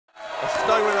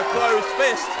Stone with a closed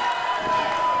fist.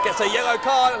 Gets a yellow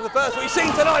card. The first we've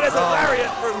seen tonight is a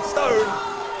lariat from Stone.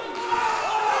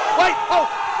 Wait, oh,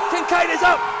 Kincaid is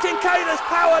up. Kincaid has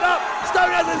powered up.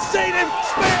 Stone hasn't seen him.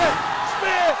 Spear,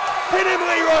 spear, pin him,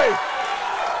 Leroy.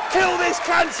 Kill this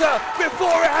cancer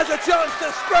before it has a chance to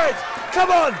spread.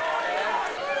 Come on.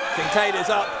 Kincaid is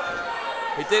up.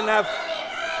 He didn't have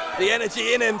the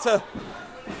energy in him to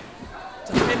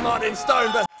pin Martin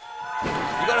Stone, but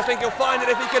you got to think he'll find it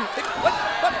if he can. What?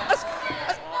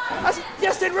 That's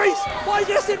Yestin Reese. Why is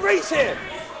Yestin Reese here?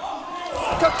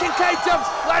 Kincaid jumps,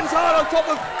 lands hard on top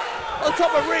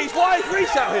of Reese. Why is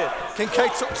Reese out here?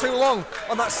 Kincaid took too long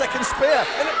on that second spear,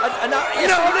 and now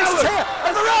Yestin Reese is here,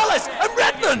 and Morales and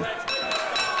Redmond.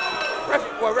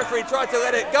 Referee tried to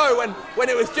let it go when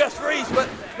it was just Reese, but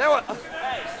now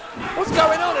what's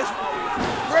going on is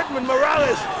Redmond,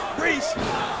 Morales, Reese,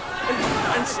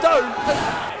 and Stone.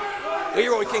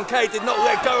 Leroy Kincaid did not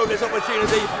let go of this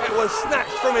opportunity. It was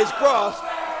snatched from his grasp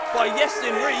by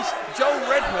Yestin Reese, Joel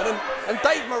Redmond, and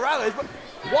Dave Morales. But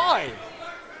why?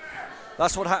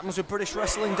 That's what happens with British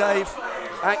wrestling, Dave.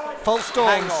 False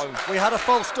dawns. We had a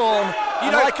false dawn.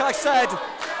 And like I said,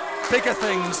 bigger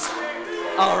things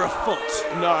are afoot.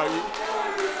 No,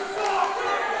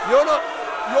 you're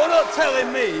not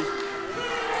telling me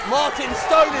Martin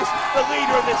Stone is the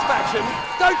leader of this faction.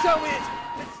 Don't tell me it's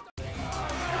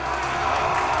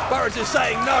Burridge is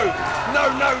saying no.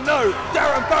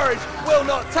 Darren Burridge will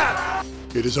not tap.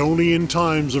 It is only in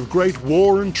times of great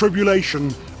war and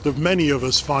tribulation that many of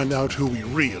us find out who we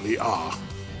really are.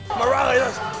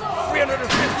 Morales,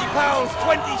 350 pounds,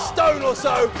 20 stone or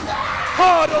so,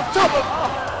 hard on top of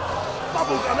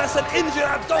bubblegum. That's an injured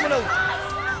abdominal.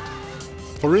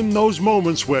 For in those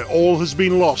moments where all has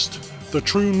been lost, the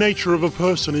true nature of a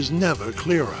person is never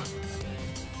clearer.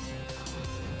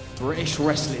 British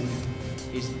wrestling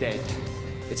is dead.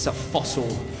 It's a fossil,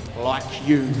 like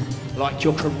you, like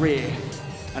your career,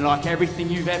 and like everything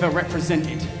you've ever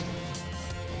represented.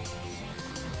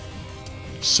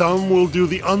 Some will do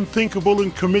the unthinkable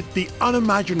and commit the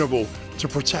unimaginable to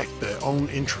protect their own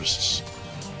interests,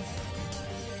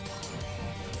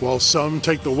 while some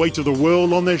take the weight of the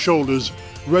world on their shoulders,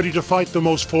 ready to fight the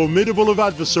most formidable of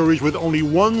adversaries with only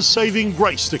one saving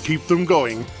grace to keep them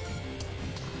going: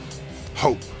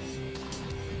 hope.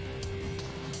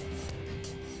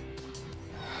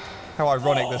 How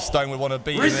ironic that Stone would want to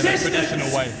beat him in a traditional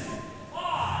way.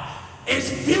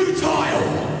 It's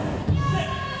futile!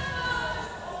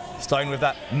 Stone with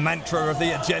that mantra of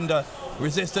the agenda.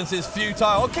 Resistance is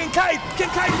futile. Oh, Kincaid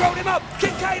rolled him up.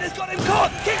 Kincaid has got him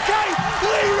caught. Kincaid,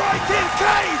 Leroy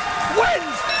Kincaid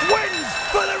wins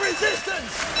for the resistance.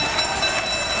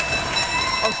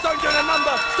 Oh, Stone doing a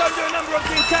number on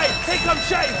Kincaid. Here comes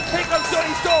Shane, here comes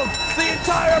Johnny Storm. The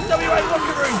entire FWA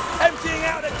locker room emptying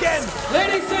out again.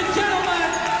 Ladies and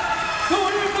gentlemen, the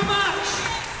winner of the match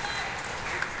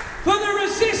for the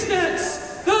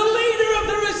resistance, the leader of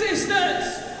the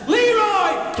resistance,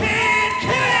 Leroy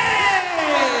Kincaid!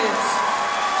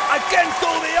 Against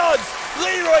all the odds,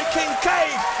 Leroy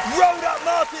Kincaid rolled up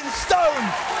Martin Stone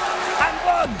and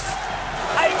won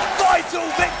a vital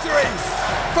victory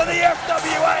for the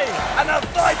FWA and a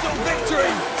vital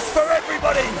victory for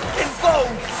everybody involved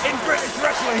in British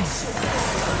wrestling.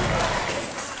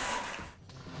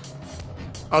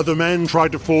 Other men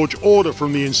tried to forge order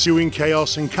from the ensuing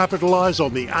chaos and capitalize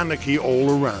on the anarchy all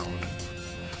around.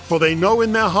 For they know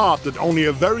in their heart that only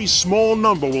a very small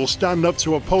number will stand up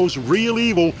to oppose real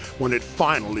evil when it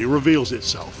finally reveals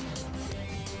itself.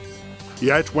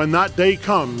 Yet when that day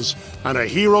comes and a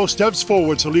hero steps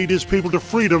forward to lead his people to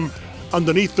freedom,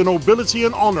 underneath the nobility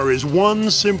and honor is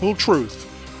one simple truth.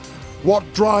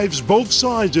 What drives both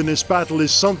sides in this battle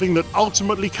is something that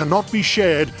ultimately cannot be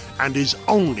shared and is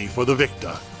only for the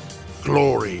victor: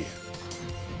 glory.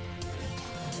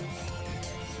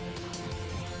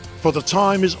 For the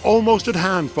time is almost at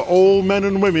hand for all men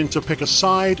and women to pick a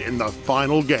side in the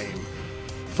final game.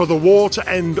 For the war to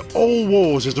end all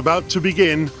wars is about to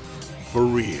begin for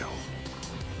real.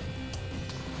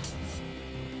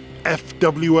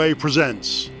 FWA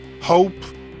presents Hope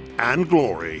and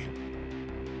Glory.